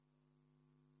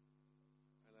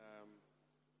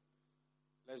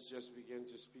Let's just begin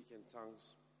to speak in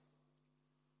tongues.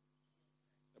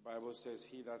 The Bible says,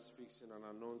 he that speaks in an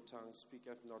unknown tongue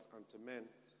speaketh not unto men,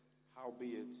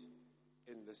 howbeit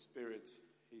in the Spirit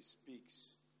he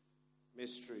speaks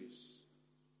mysteries.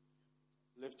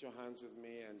 Lift your hands with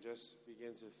me and just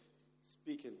begin to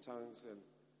speak in tongues and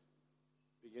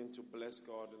begin to bless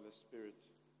God in the Spirit.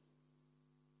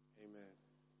 Amen.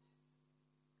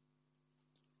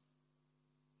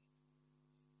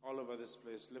 All over this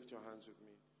place, lift your hands with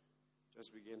me.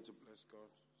 Just begin to bless God.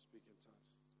 Speak in tongues.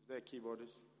 Is there a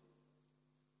keyboardist?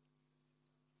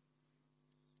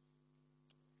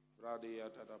 Radia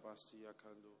Dadabasiya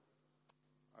Kando.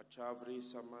 Achavri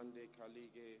Samande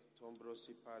Kalige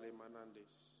Tombrosi Pale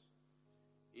Manandes.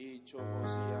 E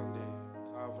Chovosiande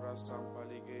Kavra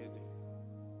Sampaligede.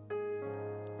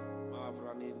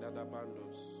 Mavraninda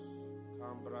Dabandos.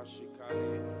 Cambra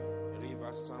Shikale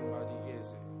Riva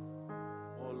Sambadigeze.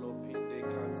 Olo Pinde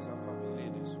Kansa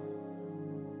Faviledes.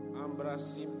 Ambra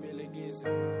Simpelegeze.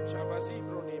 Chabazi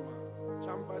Bronima.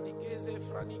 Chambadigeze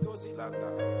Franigozilanda.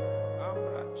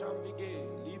 Ambra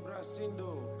Chambige Libra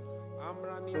Sindo.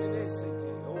 Amra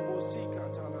Ninesete, Obosika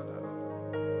Talada.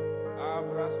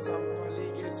 Abra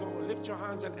Samfaligezo. Lift your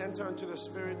hands and enter into the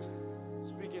Spirit.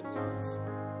 Speak in tongues.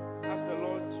 Ask the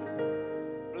Lord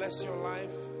to bless your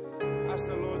life. Ask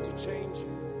the Lord to change.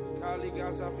 Kali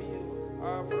Gazavil,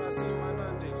 Avrasi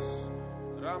Manandes,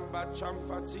 Ramba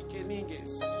Chamfatsike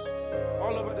Niges.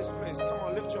 All over this place. Come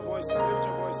on, lift your voices, lift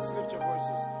your voices, lift your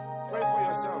voices. Pray for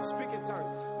yourself. Speak in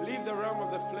tongues. Leave the realm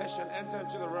of the flesh and enter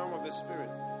into the realm of the Spirit.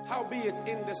 Howbeit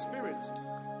in the Spirit.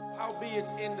 Howbeit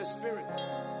in the Spirit.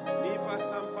 Niva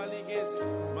Sampaligezi.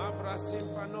 Mabra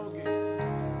Simpanoge.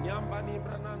 Nyamba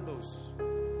Nibranandos.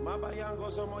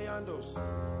 Mabayangos Omoyandos.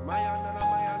 Mayandana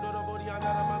Mayandoro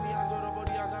Bodiandana Mamiandoro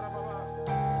Bodiandana Baba.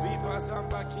 Viva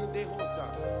Zamba Kindehosa.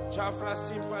 Chafra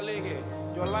Simpalege.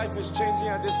 Your life is changing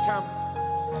at this camp.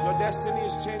 Your destiny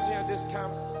is changing at this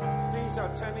camp. Things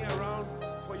are turning around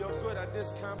for your good at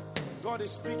this camp. God is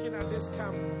speaking at this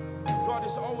camp. God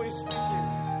is always speaking.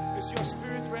 Is your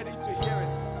spirit ready to hear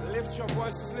it? Lift your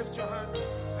voices, lift your hands,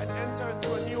 and enter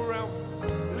into a new realm.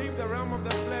 Leave the realm of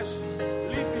the flesh.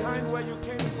 Leave behind where you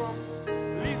came from.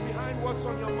 Leave behind what's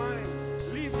on your mind.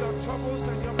 Leave your troubles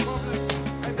and your problems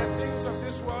and the things of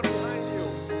this world behind you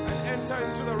and enter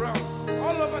into the realm.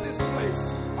 All over this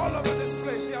place,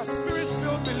 there are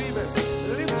spirit-filled believers.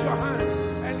 Lift your hands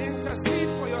and intercede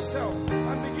for yourself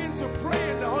and begin to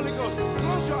pray in the Holy Ghost.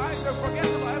 Close your eyes and forget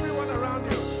about everyone around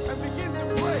you and begin to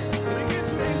pray. Begin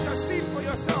to intercede for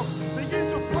yourself. Begin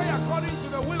to pray according to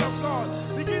the will of God.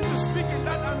 Begin to speak in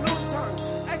that unknown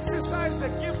tongue. Exercise the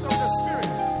gift of the Spirit.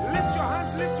 Lift your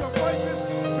hands, lift your voices.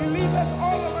 Believers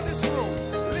all over this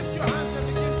room, lift your hands and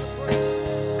begin to pray.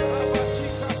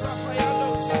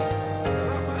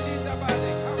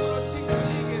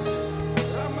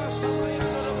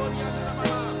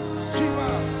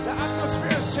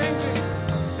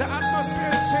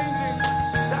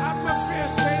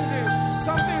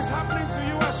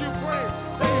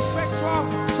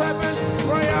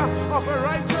 Of a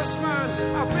righteous man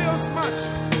avails much.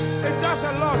 It does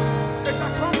a lot. It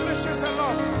accomplishes a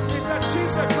lot. It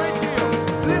achieves a great deal.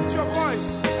 Lift your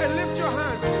voice and lift your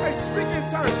hands and speak in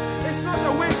tongues. It's not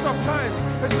a waste of time.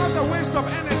 It's not a waste of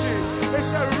energy.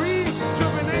 It's a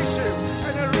rejuvenation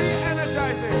and a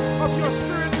re-energizing of your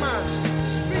spirit man.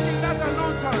 Speak in that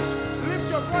unknown tongue. Lift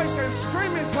your voice and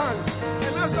scream in tongues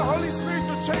and ask the Holy Spirit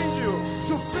to change you,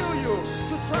 to fill you,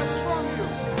 to transform you.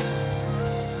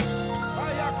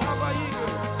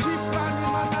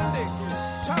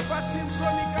 Chapatim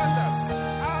Kronikandas,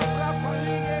 Abra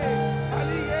Palige,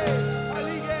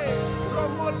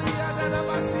 Romolia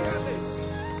Dadabasianes,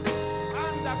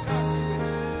 Anda Casime,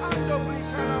 Ando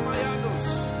Bricanamayanos,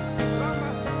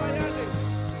 Ramasamayanes.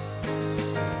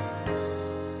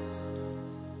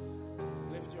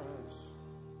 Lift your hands.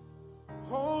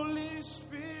 Holy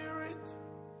Spirit,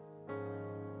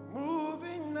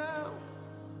 moving now.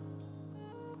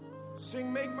 Sing,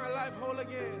 make my life whole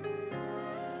again.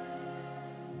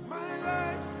 My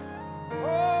life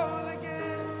whole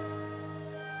again.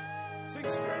 Sing,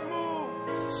 Spirit move.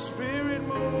 Spirit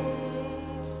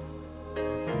move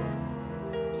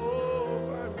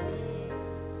over me.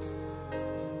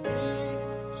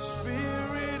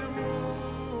 Spirit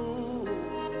move.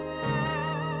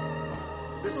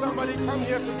 Did somebody come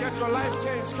here to get your life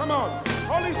changed? Come on.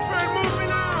 Holy Spirit, move me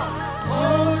now.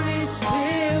 Holy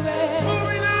Spirit, move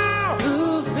me now.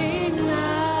 Move me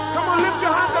now. Come on, lift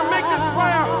your hands and make this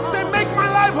prayer. Say, make my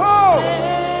life whole.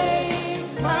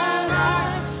 Make my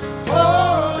life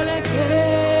whole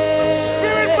again.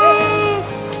 Spirit move.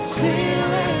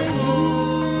 Spirit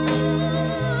move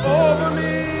over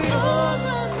me.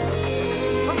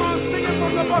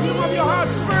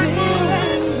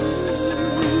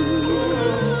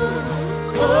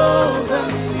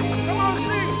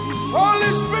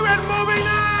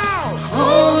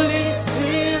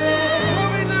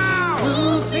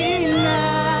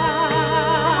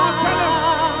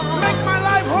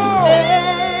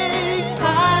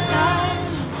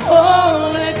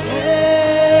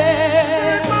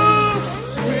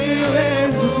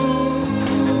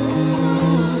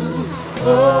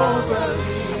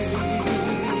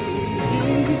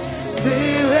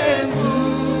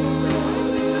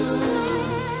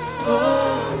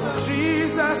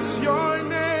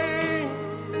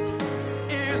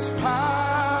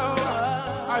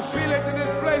 feel it in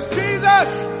this place. Jesus.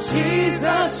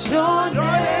 Jesus, your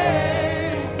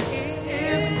name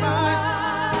is mine.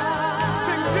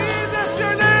 Sing Jesus,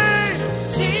 your name.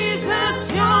 Jesus,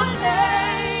 your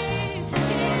name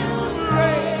will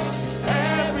break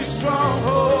every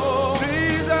stronghold.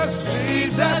 Jesus.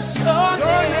 Jesus, your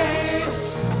name.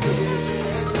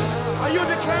 Are you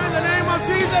declaring the name of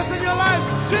Jesus in your life?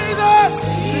 Jesus.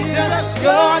 Jesus,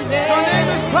 your name. Your name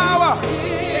is power.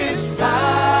 Is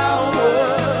power.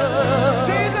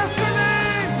 Jesus, your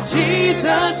name.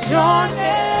 Jesus, your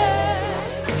name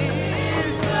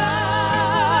is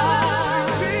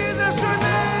life. Jesus, your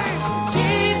name.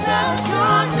 Jesus,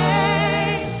 your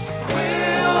name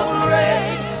will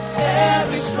break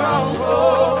every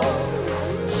stronghold.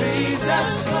 Jesus,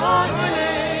 your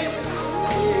name.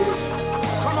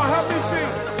 Come on, help me sing.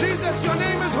 Jesus, your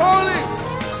name is holy.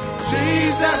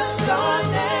 Jesus, your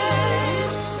name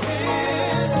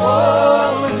is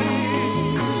holy.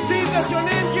 Jesus, your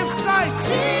name gives sight.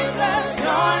 Jesus,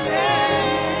 your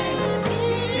name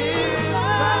is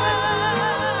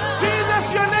life. Jesus,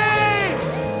 your name.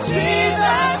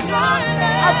 Jesus, your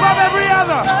name Above every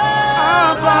other.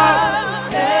 above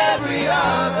every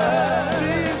other.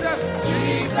 Jesus.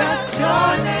 Jesus,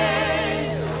 your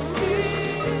name.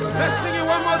 Let's sing it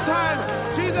one more time.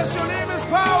 Jesus, your name is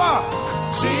power.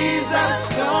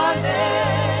 Jesus, your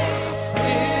name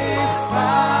is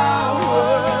power.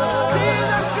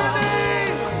 Jesus, your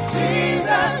name.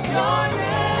 Jesus, your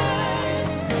name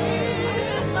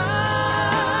is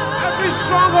mine. Every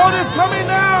stronghold is coming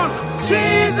down.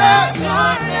 Jesus,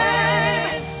 your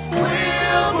name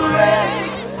will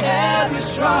break every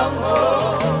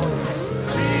stronghold.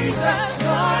 Jesus,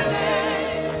 your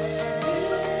name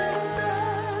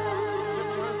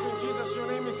Lift your hands and sing, Jesus, your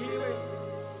name is healing.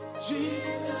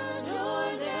 Jesus, your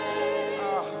name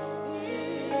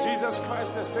Jesus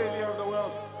Christ, the Savior of the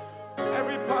world.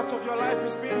 Every part of your life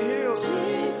is being healed.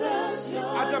 Jesus,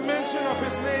 your At the mention of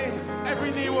his name,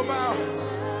 every knee will bow.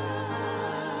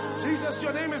 Jesus,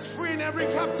 your name is freeing every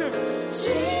captive.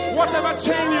 Whatever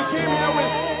chain you came here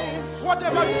with,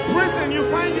 whatever prison you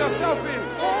find yourself in,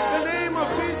 the name of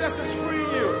Jesus is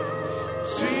freeing you.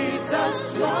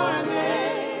 Jesus, your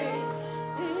name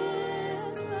is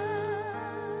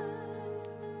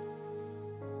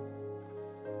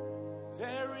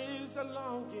There is a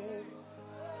longing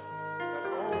that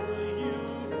only you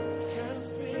can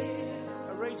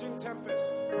feel. A raging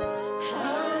tempest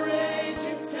a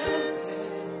raging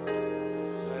tempest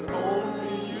that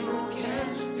only you can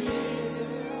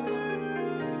still.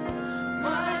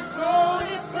 My soul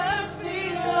is thirsty,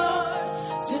 Lord,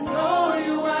 to know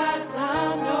you as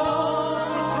I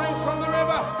know. drink from the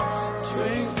river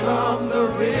Drink from the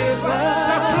river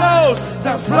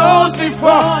that flows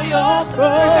before your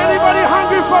throne. Is anybody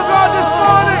hungry for God this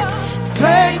morning?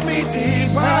 Take me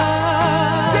deeper,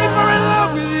 Deeper in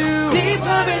love with you.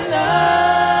 deeper in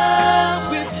love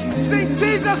with you. Sing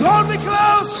Jesus, hold me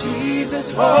close.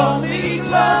 Jesus, hold me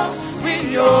close with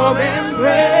your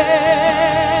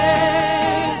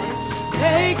embrace.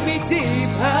 Take me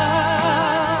deeper,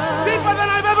 Deeper than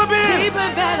I've ever been. deeper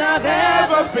than I've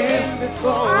ever been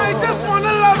before. I just want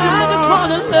to love you I just more.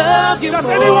 want to love you Does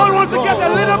more. anyone want to get a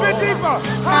little bit deeper?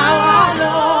 How I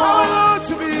long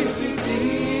to be.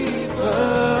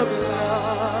 deeper in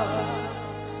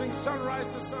love. Sing sunrise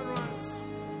to sunrise.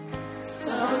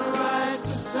 Sunrise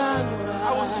to sunrise.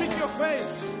 I will seek your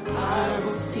face. I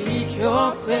will seek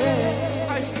your face.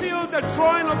 I feel the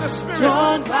drawing of the Spirit.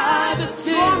 Drawn by the Drawn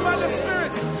Spirit by the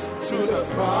Spirit. to the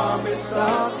promise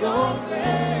of your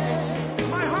grace.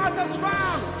 My heart has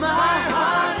found My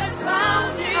heart has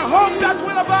found a you. hope that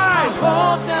will abide.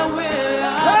 Hope that will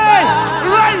Hey,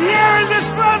 abide. right here in this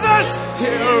presence.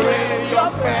 Here in your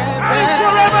presence. I'm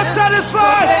forever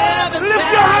satisfied. Forever Lift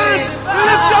your hands, satisfied.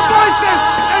 lift your voices,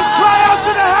 and cry out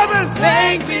to the heavens.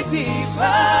 Take me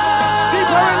deeper.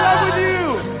 Deeper in love with you.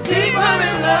 Deeper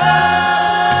in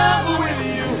love with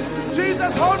you.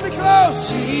 Jesus, hold me close.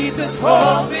 Jesus,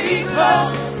 hold me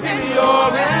close in your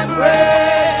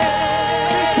embrace.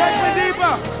 Take me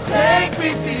deeper. Take me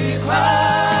deeper.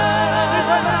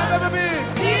 Deeper than I've ever been.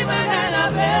 Deeper than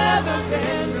I've ever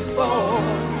been before.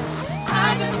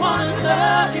 I just want to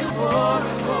love you more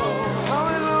and more. How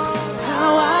I long.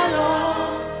 How I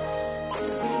long to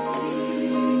be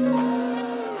deeper.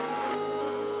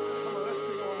 Come on, let's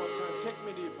sing it one more time. Take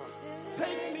me deeper.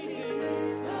 Take me deeper.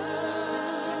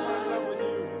 Deeper in love with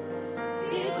you.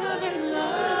 Deeper in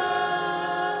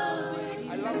love.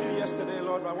 I loved you yesterday,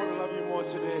 Lord, but I want to love you more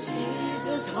today.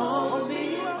 Jesus, hold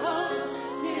me close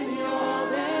in your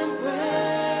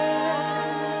embrace.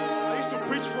 I used to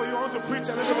preach for you. I want to preach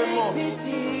a little bit more. Take me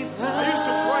deeper. I used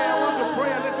to pray. I want to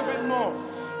pray a little bit more.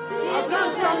 I've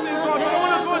done something, God, but I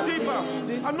want to go deeper.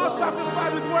 I'm not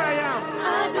satisfied with where I am.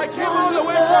 I came all the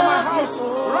way from my house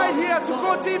right here to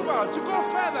go deeper, to go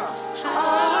further.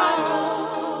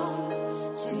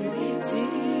 To be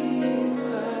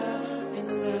deeper in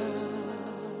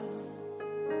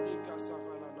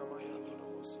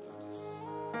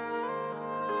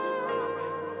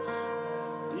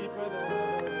Deeper than I've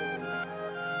ever been.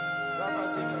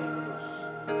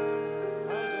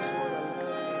 I just want to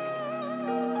love you.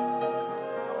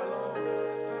 How long?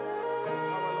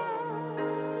 How long?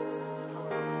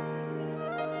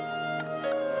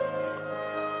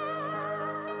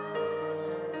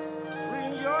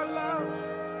 Bring your love.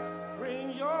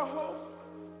 Bring your hope.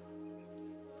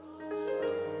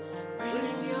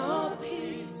 bring your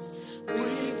peace.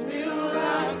 Breathe new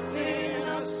life in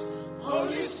us.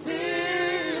 Holy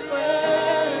Spirit,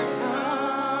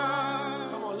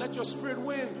 Come on, let your spirit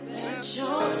win. let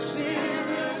your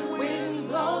spirit wind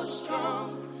blow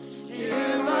strong.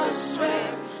 Give us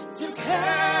strength to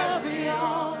carry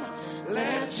on.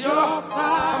 Let your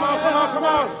fire Come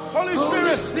on. Holy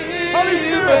Spirit. Spirit, Holy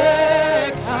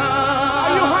Spirit. come.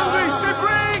 Are you hungry? Say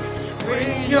bring.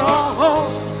 Bring your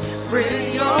hope, bring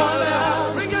your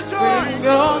love, Bring your joy. bring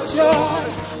your joy,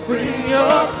 bring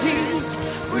your peace.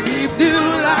 Breathe new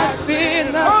life in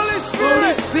us. Holy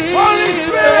Spirit. Spirit, Holy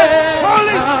Spirit.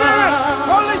 Holy Spirit. come.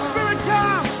 Holy Spirit,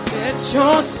 come. Let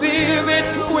your spirit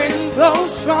wind blow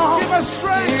strong. Give us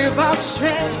strength. Give us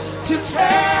strength to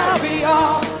carry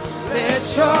on. Let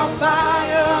your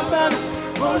fire burn.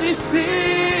 Holy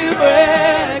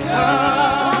Spirit,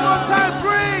 come. One more time,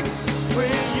 bring.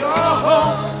 Bring your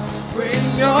hope, bring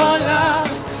your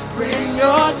love, bring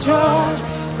your joy,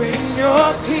 bring your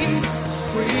peace.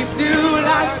 Breathe new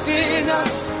life in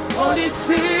us. Holy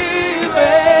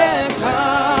Spirit,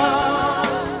 come.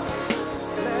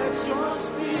 Let your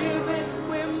spirit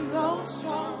wind blow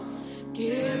strong.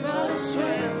 Give us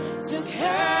strength to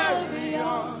carry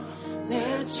on.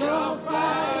 Let your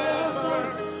fire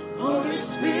burn. Holy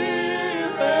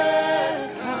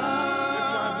Spirit,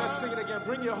 come. Let's sing it again.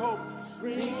 Bring your hope.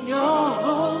 Bring your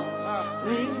hope,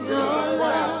 bring your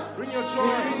love, Bring your joy.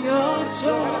 bring your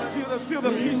joy, Feel the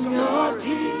peace of bring the your Spirit.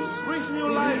 peace. Bring new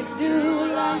life. New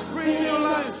life Bring new in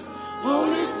life. us.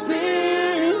 Holy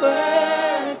Spirit,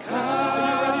 Are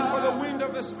you ready come. for the wind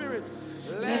of the Spirit?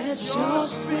 Let your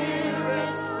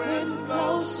spirit wind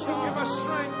blow Give strong. us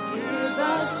strength. Give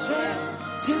us strength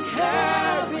to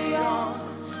carry on.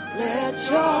 Let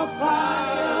your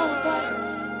fire burn.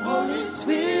 Holy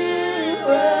Spirit,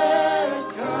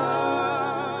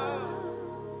 come.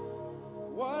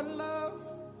 What love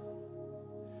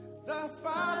the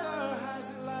Father has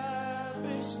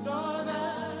lavished on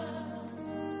us,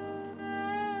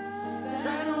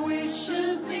 That we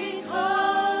should be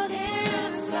called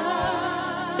His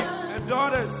son and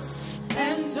daughters,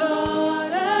 and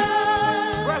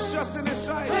daughters, precious in His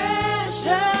sight.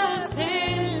 precious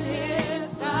in His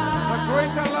The sight.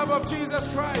 greater love of Jesus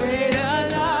Christ. Greater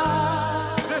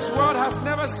love This world has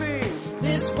never seen.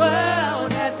 this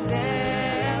world has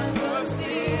never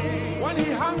seen. When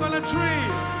He hung on a tree.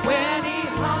 When He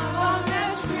hung on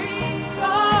that tree, oh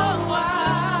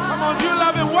wow. Come on, do you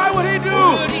love Him? Why would He do?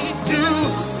 Would He do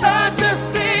such a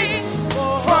thing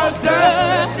for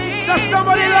dirty? Does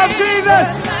somebody love Jesus?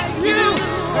 Like you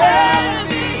and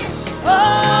me, oh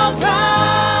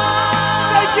God.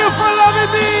 Thank you for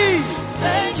loving me.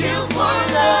 Thank you for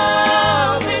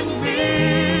loving me.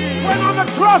 When on the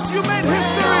cross you made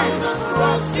history. On the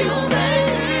cross you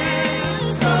made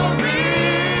history.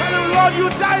 Tell Him, Lord, you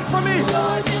died for me.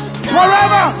 Lord, you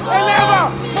Forever and ever.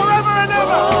 Forever and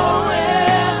ever.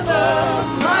 forever.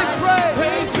 My praise.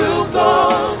 Praise will go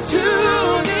to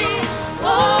thee, oh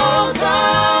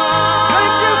God.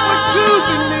 Thank you for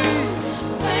choosing me.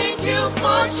 Thank you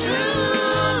for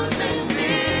choosing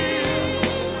me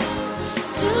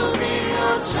to be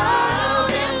your child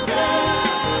and bear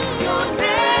your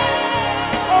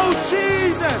name. Oh,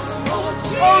 Jesus. Oh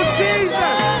Oh, Jesus. I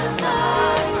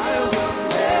will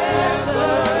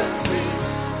never cease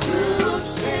to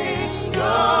sing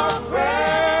your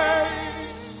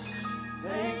praise.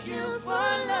 Thank you for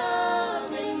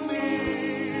loving me.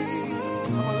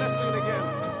 Come on, let's sing it again.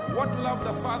 What love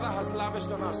the Father has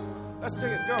lavished on us. Let's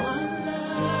sing it. Go. The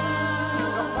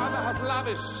Father has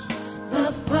lavished.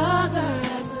 The Father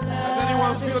has Does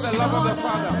anyone feel the love of the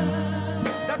Father?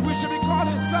 That we should be called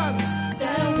His sons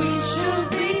that we should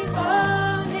be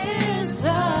called His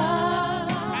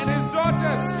sons and His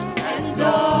daughters. and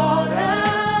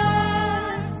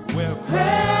daughters, We're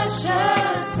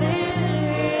precious in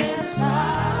His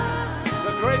sight.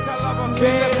 the greater love of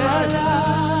Jesus Christ.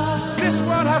 Love This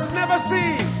world has never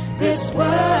seen. this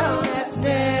world has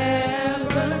never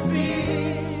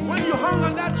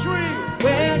that tree.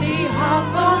 When he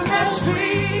hung on that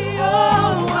tree,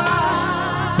 oh,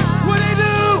 What'd he do?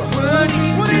 would he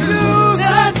What'd he do do?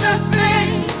 such a thing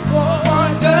for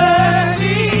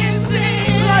dirty sin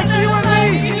Like you and me.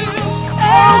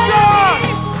 Oh God.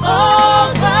 Oh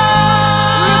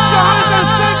God, Lift your hands and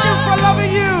thank him for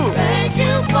loving you. thank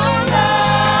you for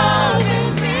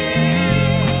loving me.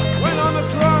 When on the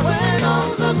cross, When on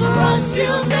the cross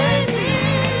you made me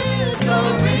so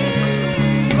real.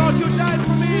 Lord, you died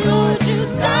for me. Lord, you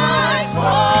died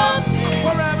for me.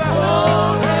 Forever.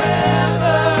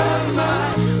 Forever my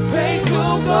praise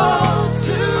will go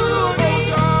to thee.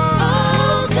 Oh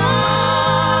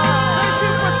God, Thank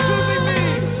you for choosing me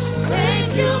thank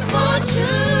you for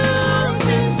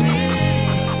choosing me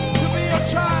to be your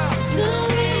child. to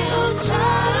be your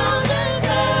child and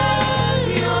bear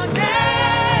your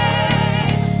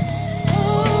name.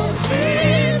 Oh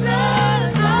Jesus, I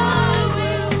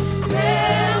will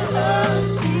never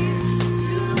cease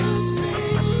to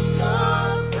sing your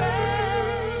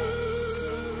praise.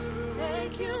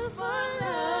 Thank you for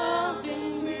loving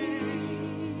me.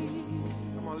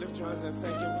 Come on, lift your hands and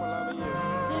thank him for loving you.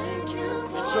 Thank you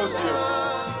for chose you.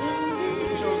 loving me. He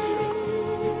chose you.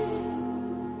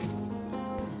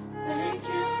 Thank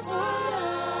you for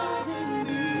loving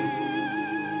me.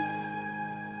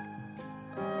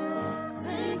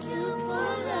 Thank you for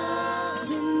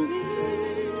loving me.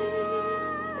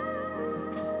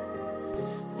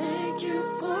 Thank you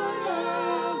for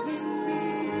loving me.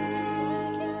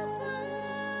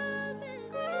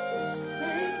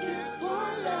 Thank you for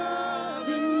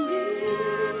loving me.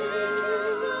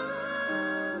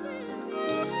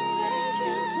 Thank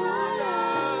you for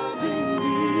loving me.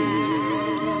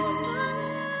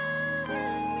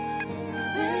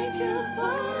 Thank you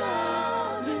for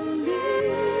loving me.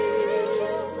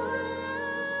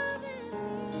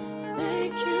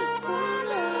 Thank you for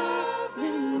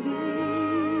loving me.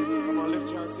 Come on, lift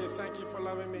your hands and say thank you for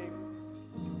loving me.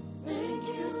 Thank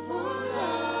you for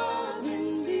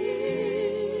loving me.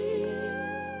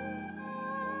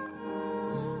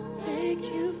 Thank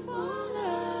you for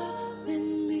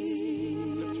loving me.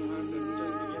 Lift your hands and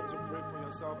just begin to pray for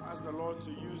yourself. Ask the Lord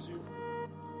to use you.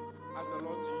 Ask the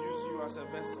Lord to use you as a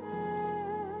vessel.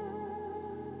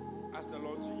 Ask the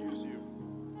Lord to use you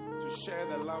to share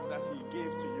the love that he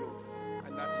gave to you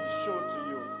and that he showed to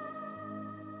you.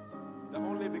 The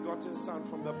only begotten Son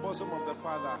from the bosom of the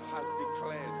Father has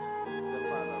declared the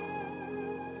Father.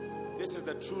 This is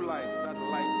the true light that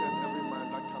lighteth every man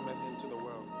that cometh into the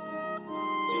world.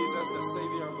 Jesus, the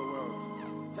Savior of the world.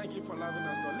 Thank you for loving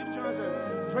us, Lord. Lift your hands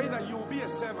and pray that you will be a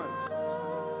servant.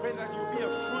 Pray that you will be a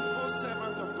fruitful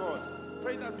servant of God.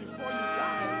 Pray that before you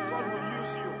die, God will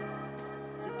use you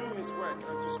to do his work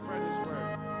and to spread his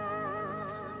word.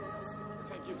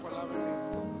 Thank you for loving me.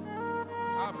 Thank you for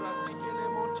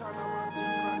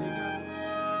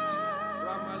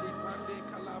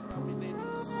loving me.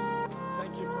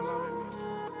 Thank you for loving me.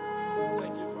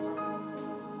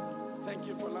 Thank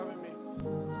you for loving me.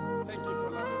 Thank you for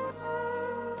loving me.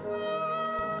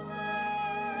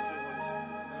 Thank you, Holy Spirit.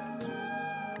 Thank you, Jesus.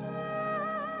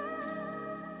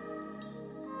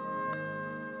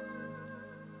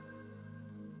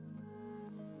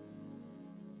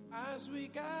 As we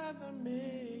gather,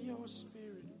 may your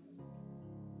spirit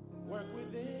work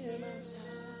within us.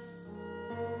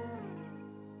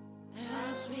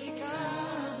 As we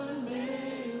gather,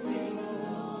 may we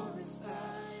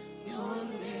glorify your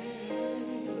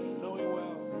name. Knowing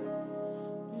well,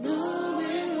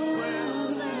 Knowing well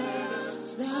that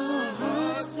as our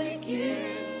hearts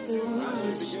begin to as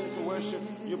worship, you begin to worship,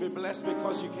 you'll be blessed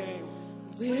because you came.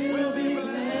 we'll be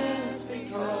blessed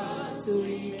because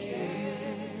we came.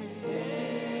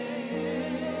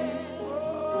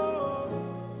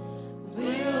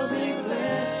 We'll be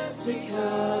blessed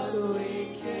because we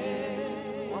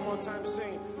came. One more time,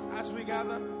 sing. As we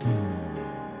gather,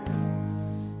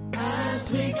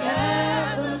 As we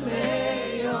gather,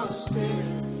 may your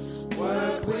spirit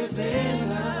work within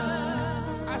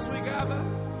us. as we gather,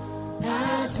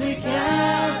 As we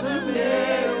gather,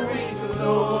 may we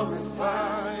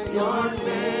glorify your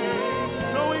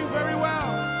name. knowing very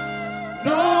well.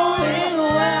 Knowing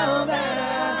well that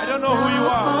I don't know who you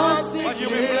are, but you'll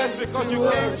be blessed because you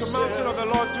came to Mountain of the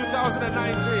Lord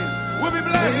 2019. We'll be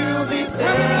blessed. We'll be We'll be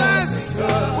blessed.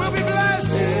 blessed. We'll be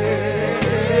blessed.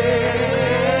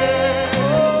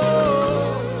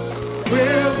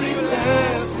 We'll be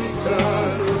blessed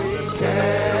because we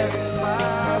stand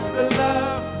fast. The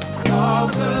love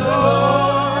of the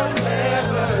Lord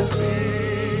never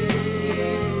ceases.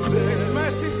 His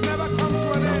mercies never come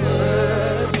to an end.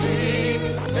 Mercies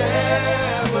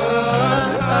never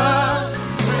come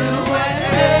to an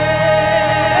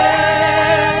end.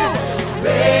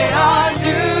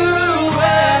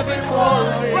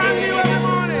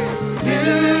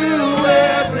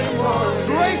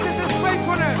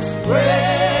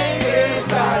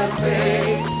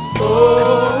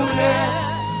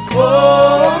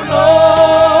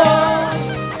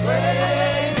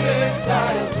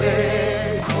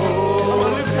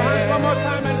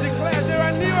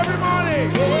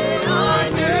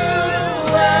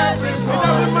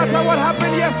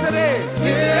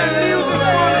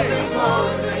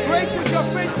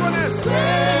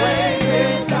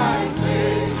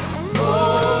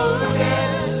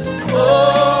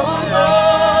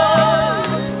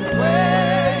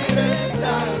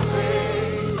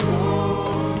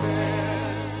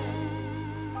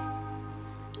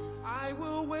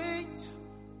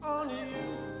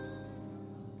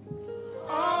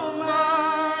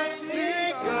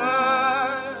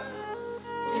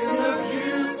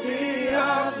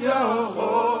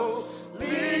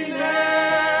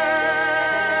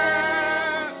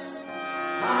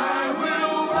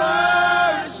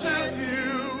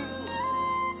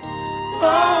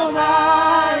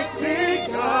 Almighty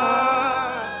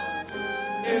God,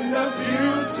 in the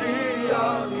beauty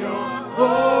of your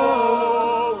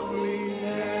holiness.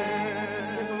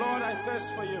 Sing, Lord, I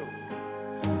thirst for you.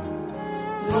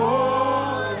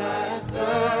 Lord, I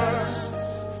thirst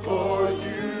for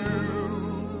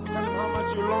you. Tell him how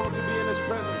much you long to be in his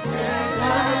presence. And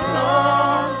I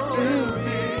long to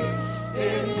be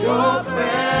in your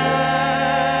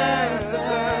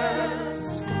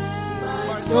presence.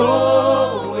 My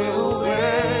soul will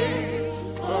wait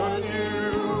on you.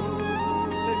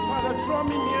 Say, Father, draw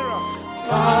me nearer.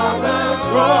 Father,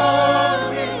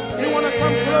 draw me nearer. You want to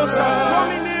come closer? Draw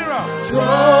me nearer.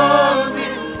 Draw me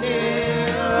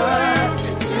nearer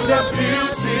to the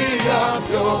beauty of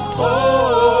your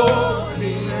holiness.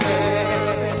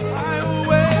 I will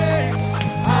wait.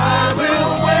 I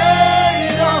will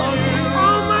wait on you,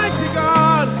 Almighty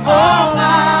God.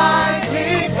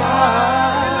 Almighty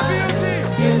God, In the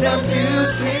beauty. in the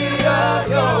beauty of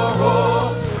your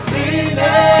holiness.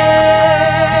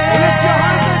 Lift your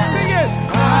hands and sing it.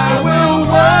 I will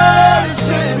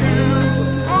worship you,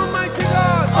 Almighty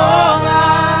God.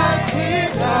 Almighty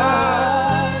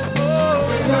God,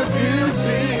 in the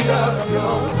beauty of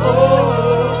your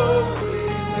holiness.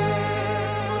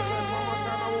 Church, one more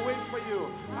time. I will wait for you.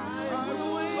 I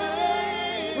will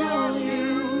wait on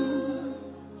you,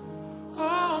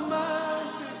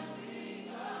 Almighty.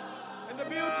 In the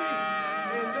beauty.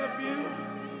 In the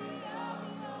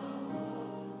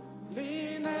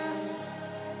beautiness.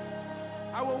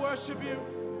 I will worship you.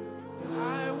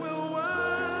 I will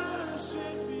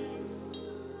worship you.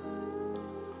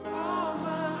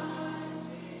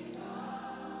 Almighty God.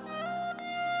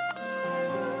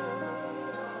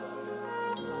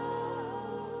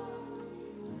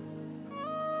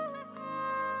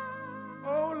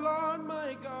 Oh Lord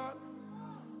my God,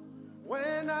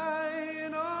 when I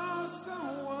know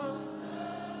someone,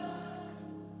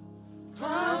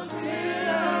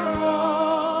 Consider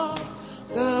all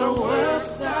the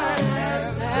works thy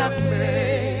hands have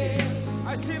made.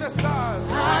 I see the stars.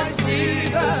 I see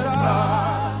the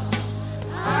stars.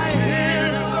 I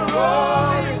hear the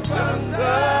rolling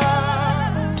thunder.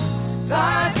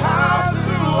 Thy power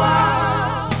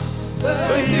throughout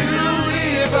the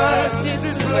universe is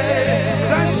displayed.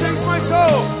 That shakes my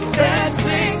soul. That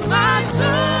sings my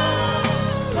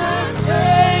soul. My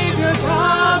Savior,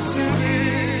 come to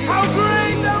thee. How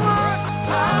great thou art.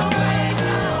 How great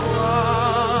thou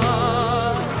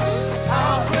art.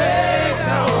 How great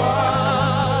thou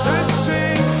art.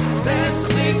 That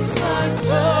sings my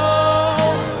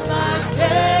soul. My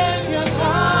Savior,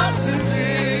 come to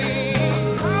thee.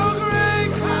 how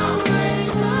great. How great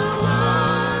thou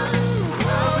art.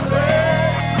 How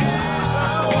great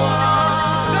thou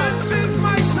art. That sings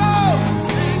my soul.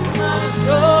 Sing my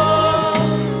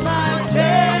soul. My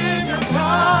Savior,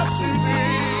 come to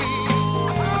thee.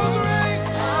 How great.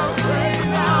 How great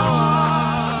thou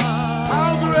art.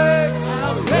 How great.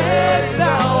 How great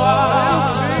thou art.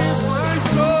 That sings my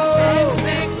soul. That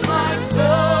sings my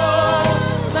soul.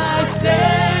 My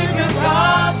Savior,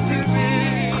 come to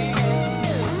thee.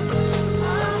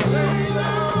 How great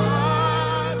thou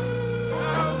art.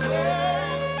 How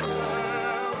great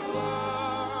thou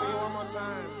art. Sing it one more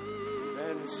time.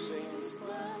 Then sings my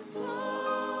My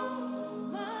soul,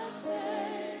 my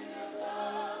Savior,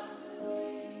 comes to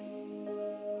thee.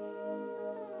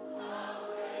 How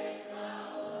great thou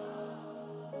art.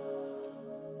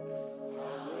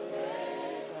 How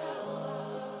great thou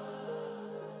art.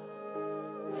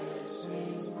 Then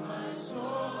sings my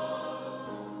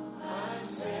soul, my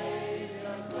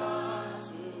Savior, comes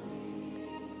to thee.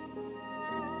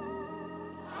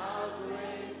 How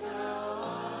great thou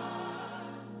art.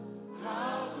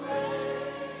 How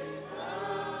great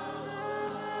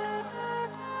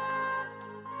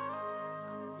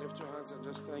Lift your hands and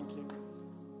just thank him.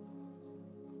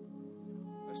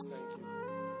 Let's thank him.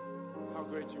 How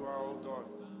great you are, oh God.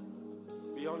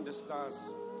 Beyond the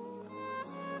stars,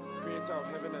 creator of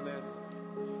heaven and earth.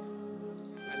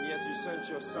 And yet you sent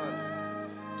your son,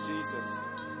 Jesus,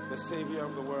 the Savior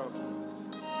of the world,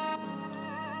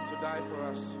 to die for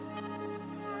us,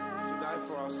 to die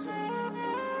for our sins.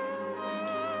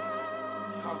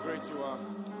 How great you are.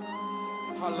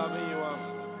 How loving you are.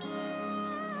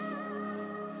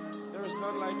 There is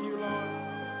none like you,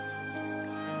 Lord.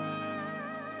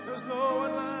 There's no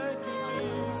one like you,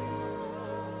 Jesus.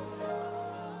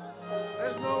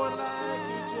 There's no one like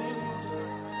you,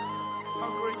 Jesus. How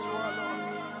great you are,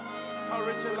 Lord. How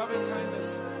rich in loving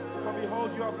kindness. For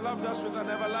behold, you have loved us with an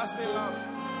everlasting love.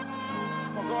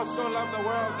 For God so loved the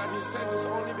world that he sent his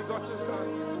only begotten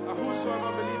Son, that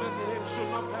whosoever believeth in him should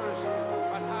not perish,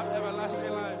 but have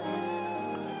everlasting life.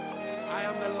 I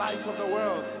light of the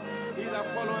world. He that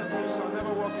followeth me shall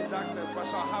never walk in darkness, but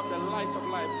shall have the light of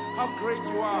life. How great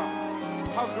you are.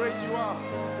 How great you are.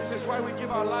 This is why we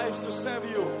give our lives to serve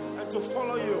you and to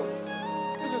follow you.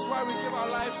 This is why we give our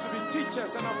lives to be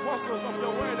teachers and apostles of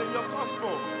your word and your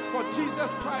gospel. For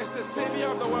Jesus Christ, the Savior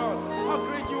of the world. How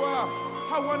great you are.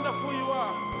 How wonderful you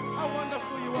are. How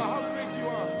wonderful you are. How great you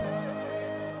are.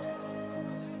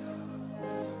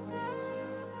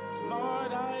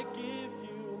 Lord, I give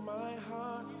you my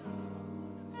heart.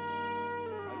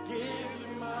 I give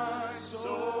you my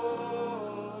soul.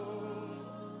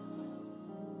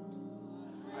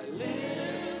 I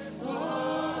live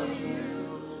for you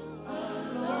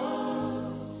alone.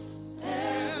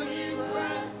 Every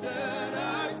breath that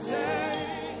I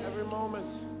take, every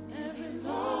moment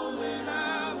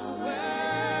I'm away.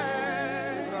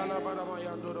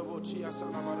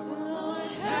 Lord,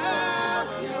 have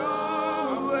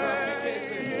your way.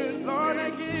 Lord, I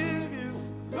give you.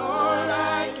 Lord,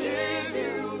 I give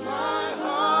you my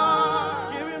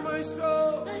heart. Give you my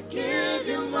soul. I give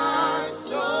you my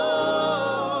soul.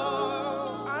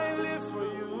 I live for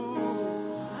you.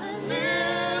 I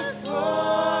live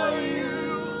for you.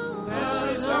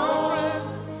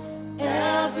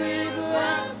 Every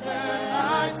breath that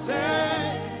I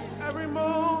take, every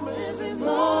moment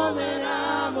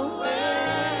I'm away.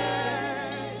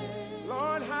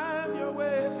 Lord, have your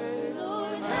way.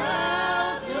 Lord,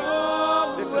 have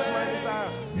your way. This is my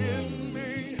desire in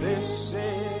me. This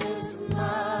is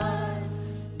my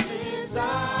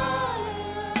desire.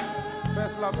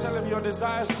 First love, tell him your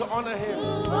desire is to honor him.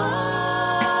 To honor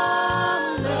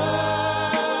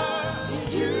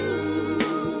you.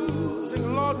 Sing,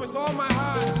 Lord, with all my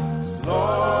heart.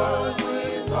 Lord,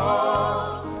 with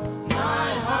all my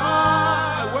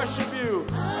heart. I worship you.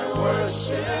 I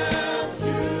worship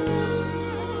you.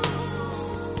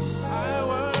 I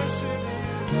worship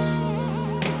you.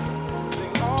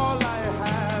 Sing, all I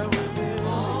have within.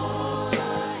 All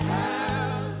I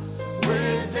have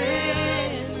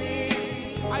within me.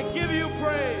 I give you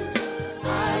praise.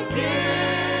 I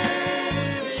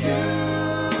give you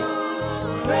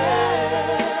praise.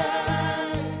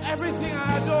 Everything I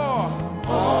adore.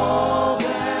 All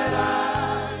that I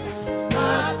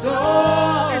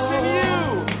adore. It's in you.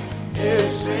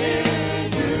 It's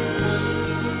in you.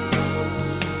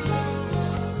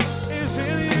 It's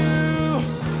in you.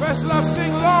 First love,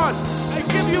 sing, Lord, I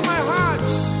give you my heart.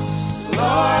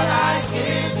 Lord, I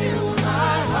give you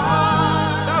my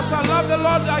heart. Thou shalt love the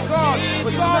Lord thy God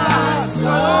with all thy heart, and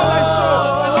all thy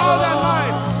soul, and all thy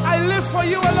mind. I live for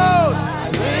you alone. I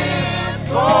live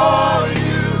for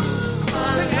you.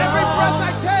 Sing, every breath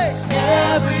I take.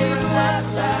 Every breath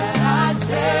that I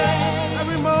take.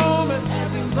 Every moment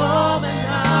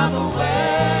I'm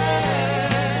away.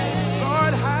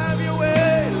 Lord, have your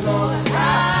way. Lord,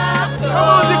 have your way. Come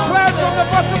on, declare from the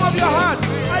bottom of your heart.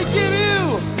 I give you.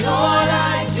 Lord,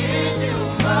 I give you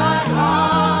my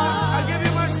heart. I give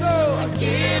you my soul. I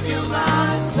give you my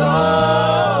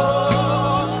soul.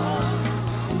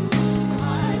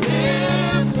 I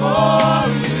live for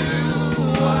you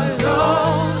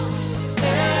alone.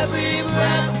 Every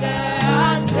breath that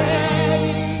I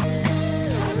take,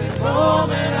 every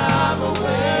moment I'm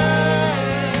away.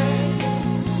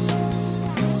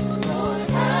 Lord,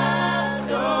 have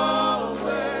your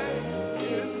way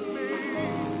in me.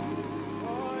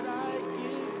 Lord, I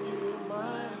give you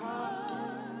my heart.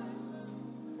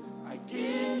 I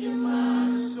give you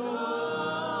my soul.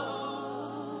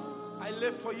 I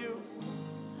live for you.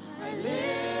 I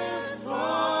live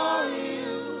for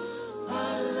you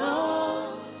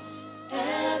alone.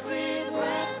 Every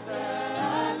breath that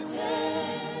I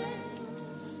take,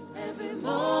 every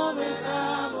moment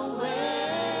I'm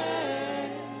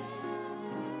away.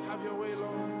 Have your way,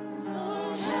 Lord.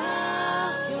 Lord,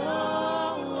 have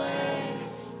your way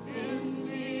in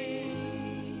me.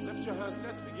 Lift your hands.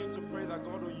 Let's begin to pray that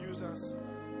God will use us.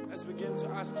 Let's begin to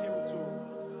ask him to.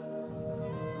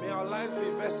 May our lives be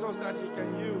vessels that he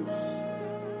can use.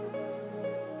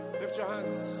 Lift your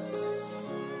hands.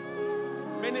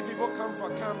 Many people come for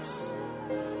camps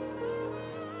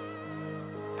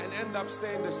and end up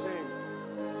staying the same.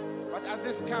 But at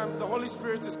this camp, the Holy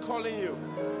Spirit is calling you.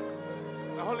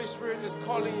 The Holy Spirit is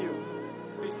calling you.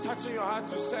 He's touching your heart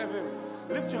to serve him.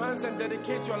 Lift your hands and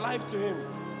dedicate your life to him.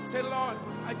 Say, Lord,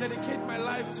 I dedicate my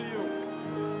life to you.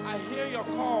 I hear your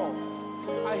call.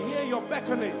 I hear your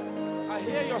beckoning. I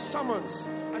hear your summons.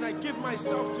 And I give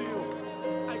myself to you.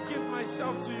 I give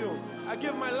myself to you. I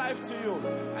give my life to you.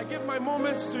 I give my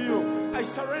moments to you. I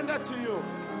surrender to you.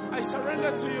 I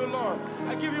surrender to you, Lord.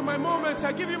 I give you my moments.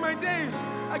 I give you my days.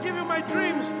 I give you my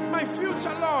dreams, my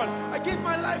future, Lord. I give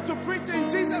my life to preaching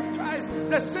Jesus Christ,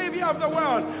 the Savior of the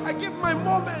world. I give my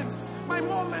moments,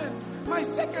 my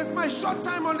seconds, my short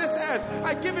time on this earth.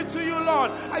 I give it to you,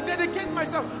 Lord. I dedicate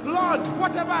myself. Lord,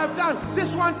 whatever I've done,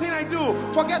 this one thing I do,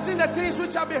 forgetting the things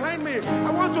which are behind me.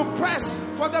 I want to press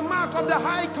for the mark of the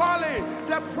high calling,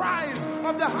 the prize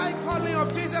of the high calling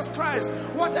of Jesus Christ.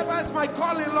 Whatever is my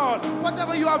calling, Lord,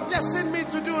 whatever you have destined me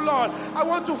to do, Lord, I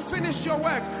want to finish your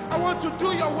work. I want to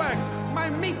do your work. My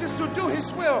meat is to do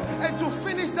His will and to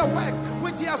finish the work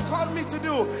which He has called me to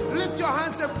do. Lift your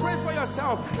hands and pray for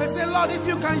yourself and say, Lord, if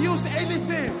you can use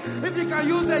anything, if you can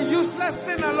use a useless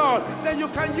sinner, Lord, then you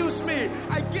can use me.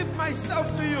 I give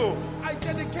myself to you. I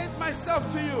dedicate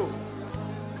myself to you.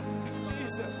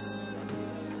 Jesus.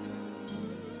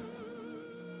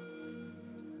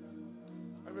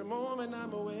 Every moment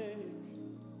I'm awake,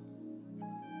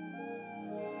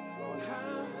 Lord,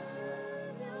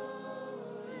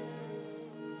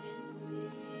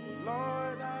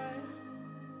 Lord, I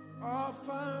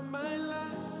offer my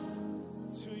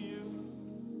life to you.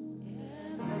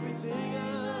 Everything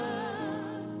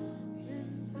I've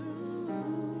been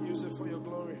through. Use it for your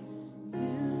glory.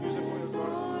 Use it for your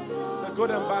glory. The good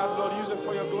and bad, Lord, use it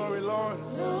for your glory, Lord.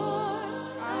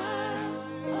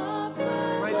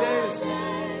 My days,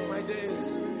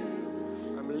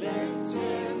 I'm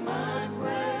lifting my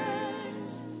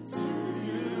praise to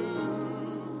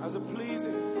you as a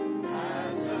pleasing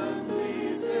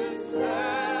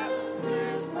sacrifice.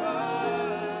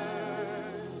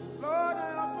 Lord, I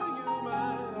offer you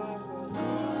my life.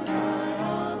 Lord, I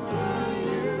offer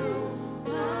you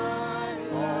my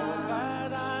all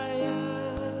that I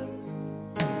am,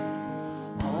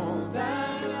 all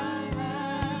that I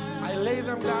have. I lay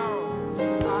them down.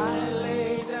 I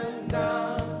lay them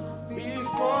down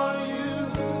before you,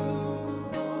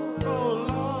 oh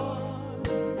Lord.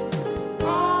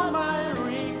 All my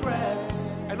regrets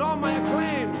and all my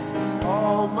acclaims,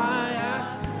 all my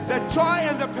the joy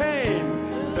and the pain,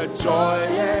 the joy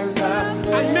and the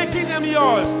I'm making them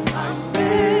yours. I'm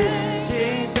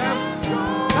making them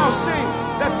yours. Now sing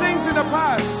the things in the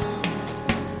past,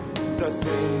 the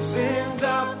things in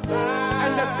the past,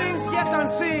 and the things yet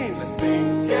unseen, the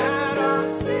things yet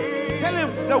unseen. Tell him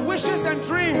the wishes and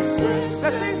dreams,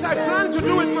 the things I plan to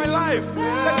do with my life,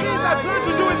 the things I plan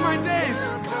to do with my days.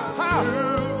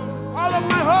 All of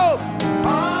my hope,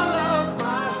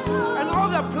 and all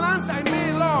the plans I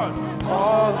made, Lord.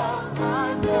 All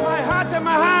my heart and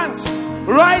my hands,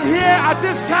 right here at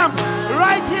this camp,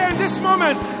 right here in this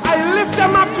moment, I lift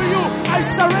them up to you. I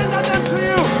surrender them to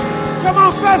you. Come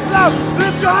on, first love,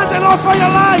 lift your hand and offer your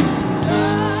life.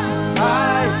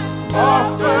 I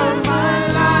offer my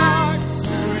life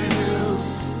to you.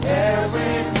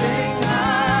 Everything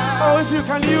if you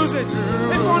can use it,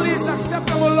 if only it's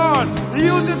acceptable, Lord,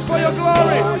 use it for your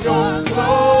glory. For your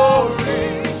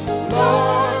glory,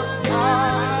 Lord, I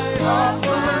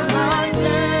offer my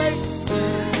days to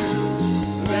you,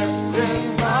 lifting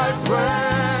my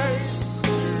praise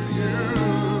to you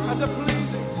as a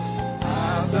pleasing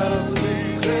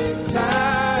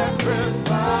sacrifice.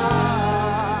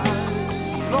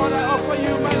 Lord, I offer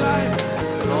you my life.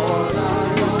 Lord, I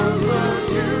offer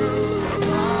you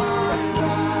my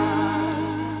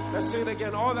life. Let's sing it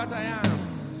again. All that I am.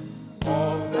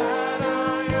 All that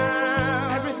I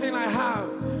am. Everything I have.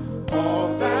 All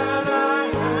that I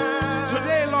have.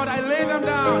 Today, Lord, I lay them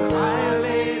down. I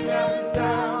lay them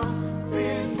down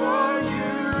before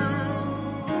you.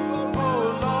 Oh,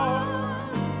 Lord.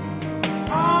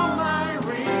 All my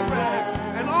regrets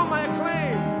and all my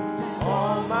acclaim.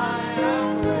 All my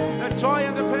acclaim. The joy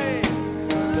and the pain.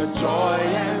 The joy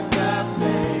and the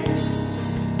pain.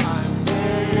 I'm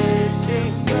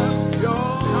making them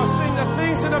yours. Now sing the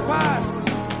things in the past.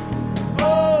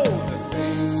 Oh, the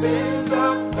things in the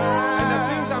past. And the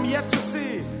things I'm yet to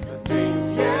see. The things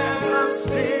yet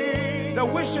unseen. The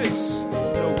wishes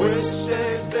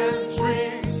and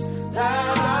dreams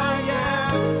that I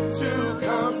am to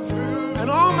come true. And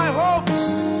all my hopes.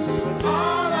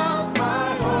 All of my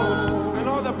hopes. And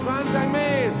all the plans I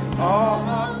made. All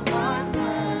of my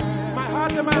plans. My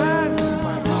heart and my hands.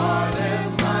 My heart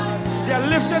and my hands. They are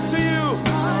lifted to you.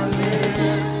 Are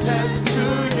lifted to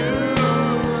you.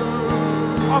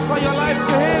 Offer your life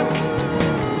to Him.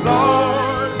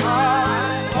 Lord, I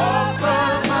offer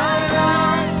my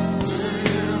life to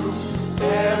you.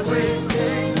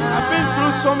 Everything I've been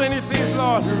through so many things,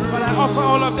 Lord, but I offer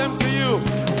all of them to you.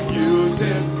 Use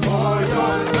it for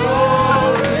your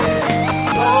glory.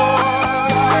 Lord,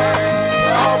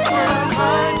 I offer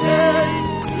my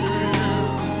days to you,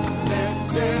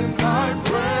 lifting my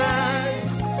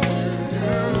praise to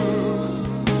you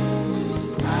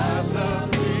as a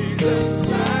pleasing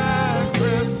sacrifice.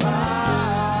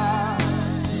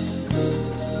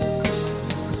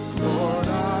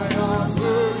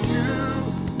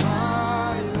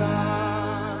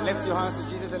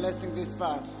 Let's sing this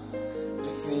part.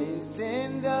 The things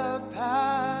in the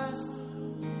past,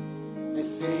 the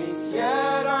things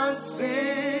yet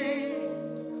unseen,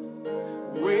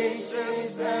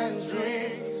 wishes and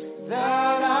dreams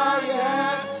that are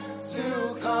yet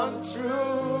to come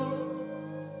true.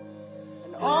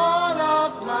 And all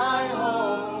of my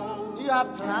hope. Do you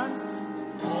have plans?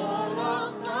 All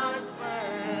of my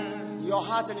plans. Your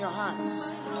heart and your hands.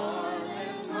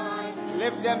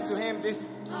 Lift them to Him this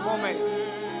moment.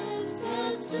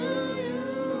 To you.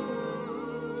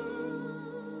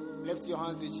 Lift your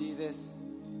hands to Jesus.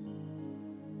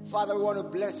 Father, we want to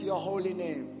bless your holy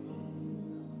name.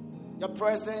 Your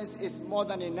presence is more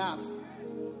than enough.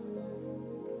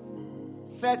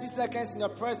 30 seconds in your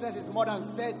presence is more than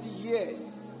 30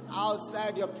 years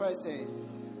outside your presence.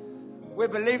 We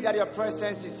believe that your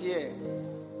presence is here.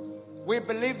 We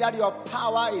believe that your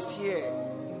power is here.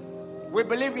 We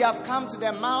believe we have come to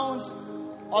the Mount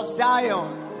of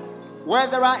Zion, where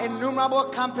there are innumerable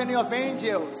company of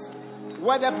angels,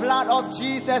 where the blood of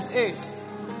Jesus is,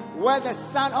 where the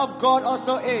Son of God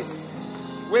also is.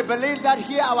 We believe that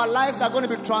here our lives are going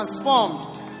to be transformed.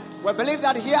 We believe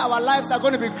that here our lives are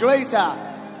going to be greater.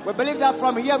 We believe that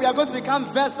from here we are going to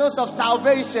become vessels of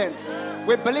salvation.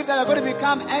 We believe that we are going to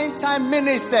become end-time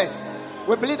ministers.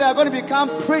 We believe that we are going to become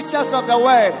preachers of the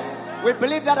word. We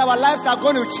believe that our lives are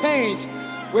going to change.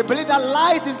 We believe that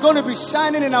light is going to be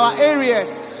shining in our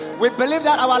areas. We believe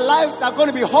that our lives are going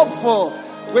to be hopeful.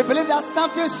 We believe that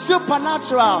something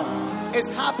supernatural is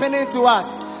happening to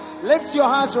us. Lift your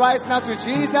hands right now to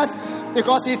Jesus,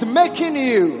 because He's making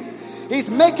you.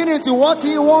 He's making you into what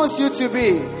He wants you to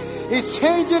be. He's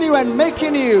changing you and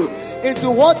making you into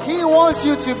what He wants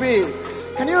you to be.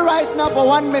 Can you rise now for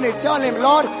 1 minute? Tell Him,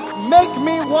 Lord, make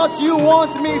me what you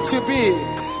want me to be.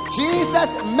 Jesus,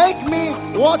 make me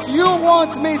what you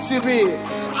want me to be.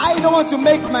 I don't want to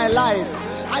make my life.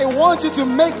 I want you to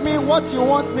make me what you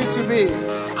want me to be.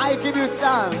 I give you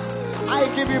thanks. I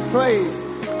give you praise.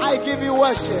 I give you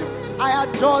worship. I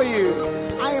adore you.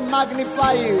 I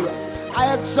magnify you.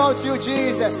 I exalt you,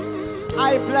 Jesus.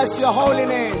 I bless your holy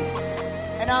name.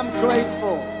 And I'm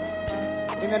grateful.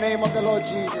 In the name of the Lord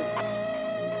Jesus.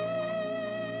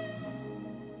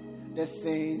 The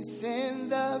things in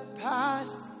the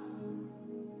past,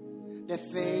 the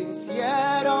things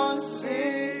yet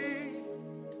unseen,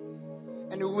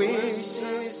 and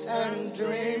wishes and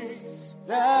dreams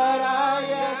that are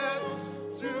yet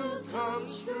to come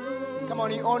true. Come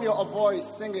on, you own your voice,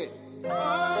 sing it. All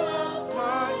of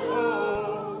my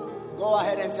hope. Go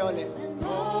ahead and tell it.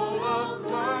 All of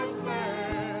my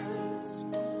plans,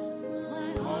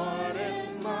 my heart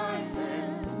and my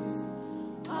hands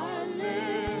are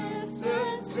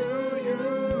lifted to you.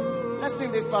 Let's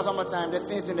sing this part one more time. The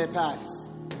things in the past.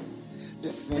 The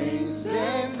things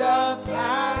in the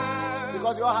past.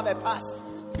 Because we all have a past.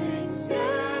 Things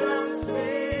that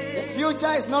unseen. The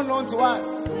future is not known to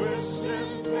us.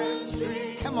 Wishes and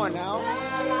dreams. Come on now.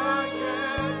 That are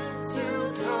yet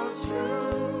to come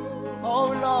true. Oh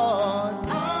Lord.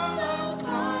 All of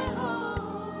my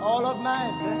hope. All of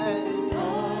my plans.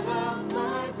 All of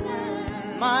my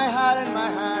plans. My heart and my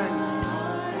hands.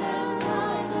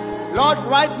 Lord,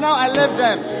 right now I lift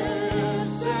them.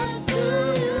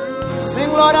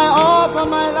 Sing, Lord, I offer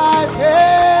my life.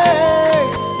 Hey,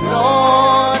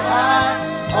 Lord, I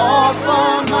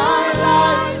offer my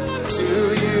life to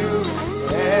you.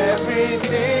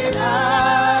 Everything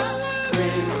I've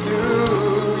been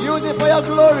through. Use it for your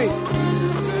glory.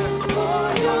 Use it for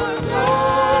your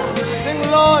glory. Sing,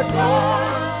 Lord, I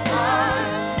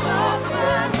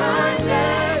offer my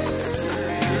days to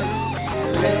you.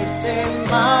 Lifting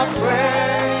my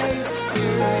praise to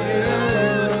you.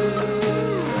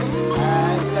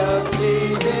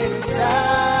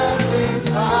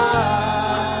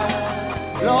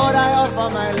 Lord, I offer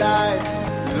my life.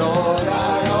 Lord,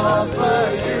 I offer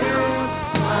you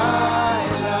my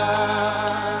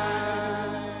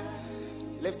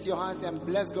life. Lift your hands and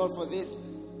bless God for this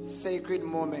sacred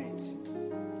moment.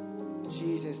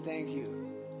 Jesus, thank you.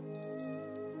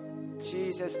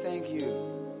 Jesus, thank you.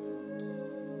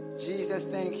 Jesus,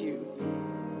 thank you.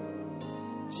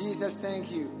 Jesus, thank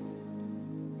you.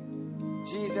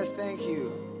 Jesus, thank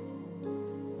you.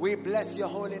 We bless your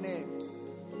holy name.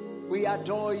 We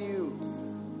adore you.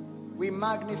 We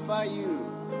magnify you.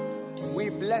 We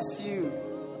bless you.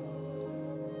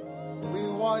 We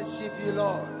worship you,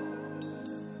 Lord.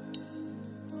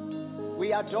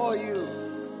 We adore you.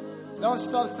 Don't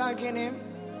stop thanking Him.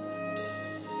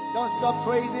 Don't stop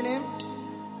praising Him.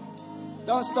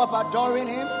 Don't stop adoring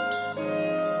Him.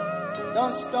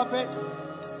 Don't stop it.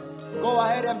 Go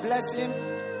ahead and bless Him.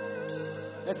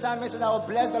 The psalmist said, I will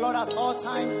bless the Lord at all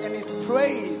times, and his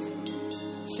praise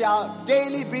shall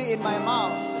daily be in my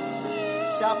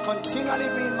mouth, shall continually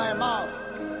be in my mouth.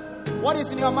 What is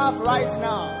in your mouth right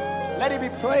now? Let it be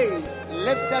praise,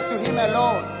 lifted to him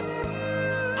alone.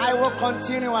 I will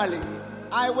continually,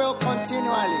 I will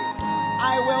continually,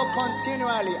 I will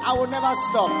continually, I will never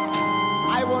stop.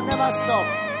 I will never stop.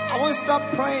 I won't stop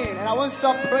praying and I won't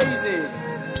stop praising.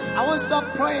 I won't stop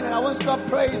praying and I won't stop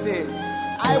praising.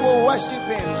 I will worship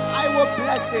him. I will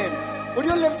bless him. Would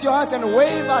you lift your hands and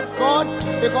wave at God?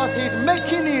 Because he's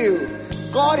making you.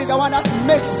 God is the one that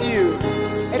makes you.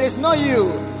 It is not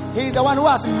you. He is the one who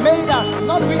has made us,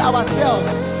 not we ourselves.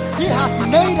 He has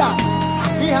made us.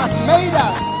 He has made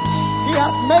us. He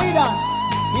has made us.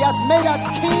 He has made us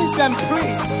kings and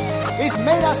priests. He's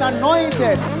made us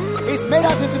anointed. He's made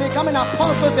us into becoming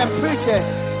apostles and preachers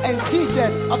and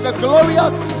teachers of the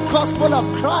glorious gospel of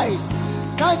Christ.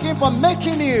 Thank him for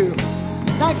making you.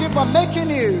 Thank him for making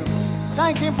you.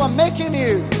 Thank him for making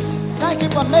you. Thank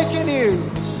him for making you.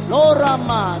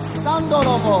 Lorama,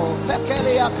 Sandoromo,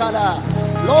 Pekeliakada,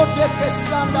 Lodeke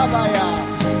Sandabaya,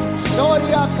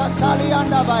 Shoria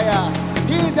Kataliandabaya.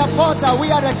 He is the potter, we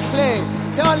are the clay.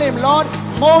 Tell him, Lord,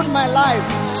 mold my life.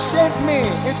 Shape me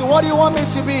into what you want me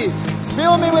to be.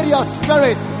 Fill me with your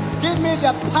spirit. Give me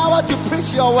the power to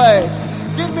preach your word.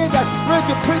 Give me the spirit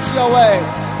to preach your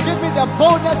word. Give me the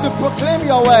boldness to proclaim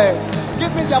your word.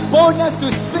 Give me the boldness to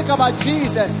speak about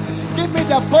Jesus. Give me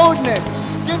the boldness.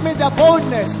 Give me the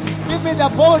boldness. Give me the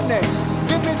boldness.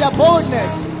 Give me the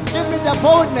boldness. Give me the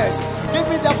boldness. Give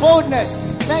me the boldness.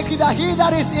 Thank you that he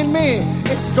that is in me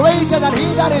is greater than he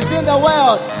that is in the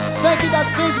world. Thank you that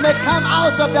things may come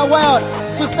out of the world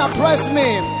to suppress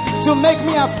me, to make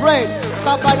me afraid.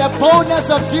 But by the boldness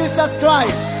of Jesus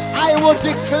Christ, I will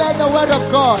declare the word of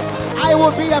God. I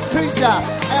will be a preacher.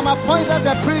 I am appointed as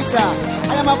a preacher.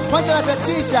 I am appointed as a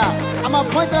teacher. I'm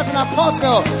appointed as an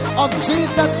apostle of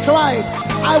Jesus Christ.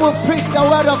 I will preach the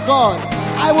word of God.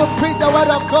 I will preach the word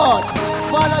of God.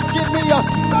 Father, give me your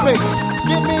spirit.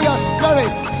 Give me your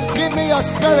spirit. Give me your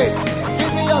spirit.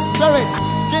 Give me your spirit.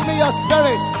 Give me your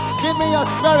spirit. Give me your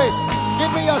spirit.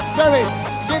 Give me your spirit.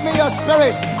 Give me your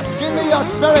spirit. Give me your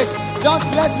spirit. Don't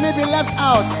let me be left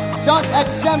out. Don't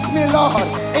exempt me, Lord.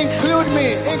 Include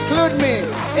me. Include me.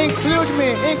 Include me.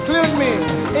 Include me.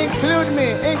 Include me.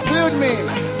 Include me.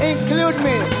 Include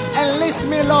me. Enlist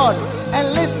me, Lord.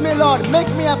 Enlist me, Lord. Make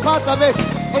me a part of it.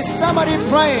 Is somebody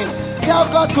praying? Tell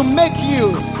God to make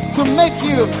you. To make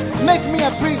you. Make me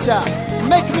a preacher.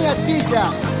 Make me a teacher.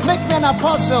 Make me an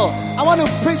apostle. I want to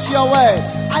preach your word.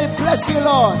 I bless you,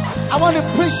 Lord. I want to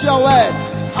preach your word.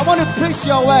 I want to preach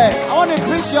your word. I want to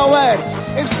preach your word.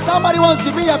 If somebody wants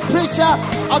to be a preacher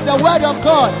of the word of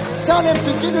God, tell him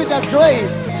to give you the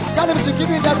grace. Tell him to give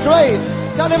you the grace.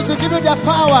 Tell him to give you the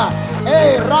power.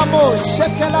 Hey, Ramo,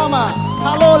 Shekelama,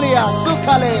 Palolia,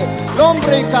 Sukale,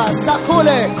 Lombrika,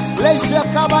 Sakule,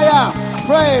 Leshekabaya.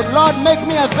 Pray, Lord, make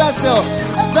me a vessel,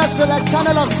 a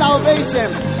channel of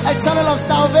salvation, a channel of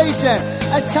salvation,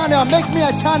 a channel. Make me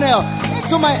a channel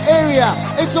into my area,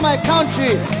 into my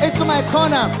country, into my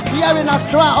corner, here in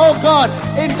Accra, oh God,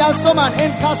 in Dansoman,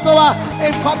 in Kasoa,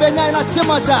 in Kwabena, in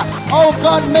Achimota. Oh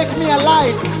God, make me a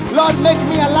light. Lord, make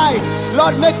me a light.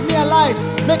 Lord, make me a light.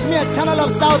 Make me a channel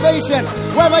of salvation.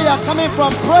 Wherever you are coming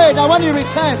from, pray that when you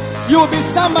return, you will be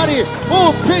somebody who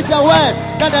will preach the word,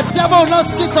 that the devil will not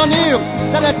sit on you,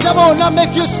 that the devil will not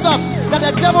make you stop, that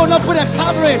the devil will not put a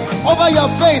covering over your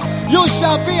face. You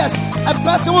shall be a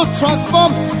person who will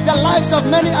transform the lives of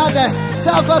many others.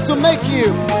 Tell God to make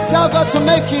you. Tell God to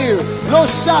make you. Lo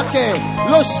Shake,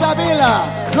 Lo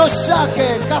Shabila, Lo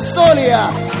Shake, Kasolia,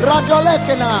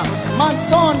 Radolekena,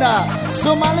 Mantonda,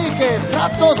 Sumalike,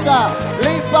 Pratosa,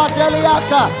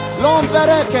 Libateliaka,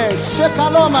 Lombereke,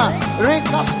 Shekaloma,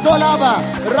 Ricastolaba,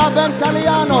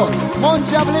 Rabentaliano,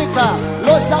 Monjablika,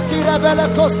 Losakira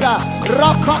Belekosa,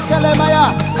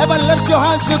 Rapakelemaya. Everyone lift your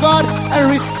hands to God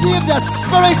and receive the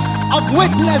spirit of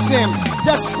witnessing,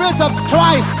 the spirit of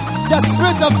Christ, the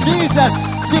spirit of Jesus,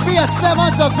 to be a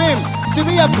servant of him, to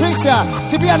be a preacher,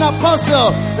 to be an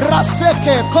apostle.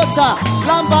 Raseke, Kota,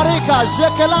 Lambarika,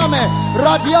 Jekelame,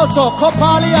 Radioto,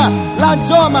 Kopalia,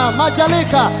 Lanjoma,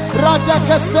 Majalika,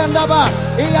 Radeke Sendaba,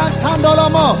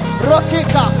 Iantandolomo,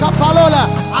 Rokika, Kapalola,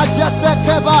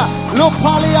 Ajasekeba,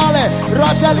 Lupaliale,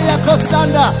 Radelia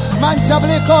Kosanda,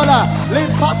 Manjablikola,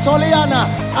 Limpatoliana,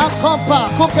 Akompa,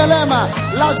 Kukelema,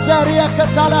 Lazaria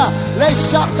Katala,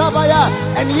 Leshakabaya,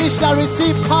 and ye shall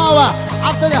receive power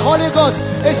after the Holy Ghost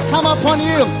is come upon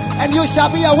you, and you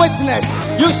shall be a witness.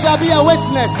 You shall be a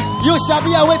witness. You shall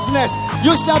be a witness.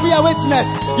 You shall be a witness.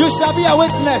 You shall be a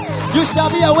witness. You shall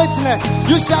be a witness.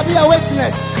 You shall be a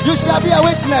witness. You shall be a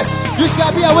witness. You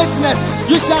shall be a witness.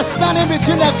 You shall stand in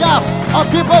between the gap of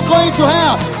people going to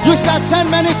hell. You shall turn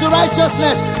many to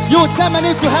righteousness. You will turn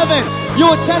many to heaven. You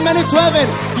will turn many to heaven.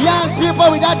 Young people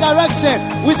without direction,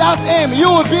 without aim, you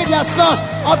will be their source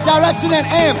of direction and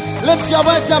aim. Lift your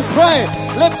voice and pray.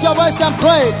 Lift your voice and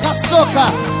pray. Kasoka.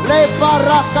 Le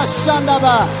baraka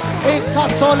shandaba.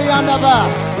 Ikatoli andaba.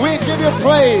 We give you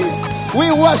praise.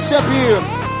 We worship you.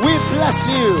 We bless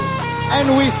you.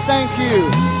 And we thank you.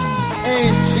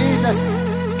 In Jesus'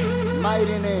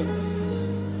 mighty name.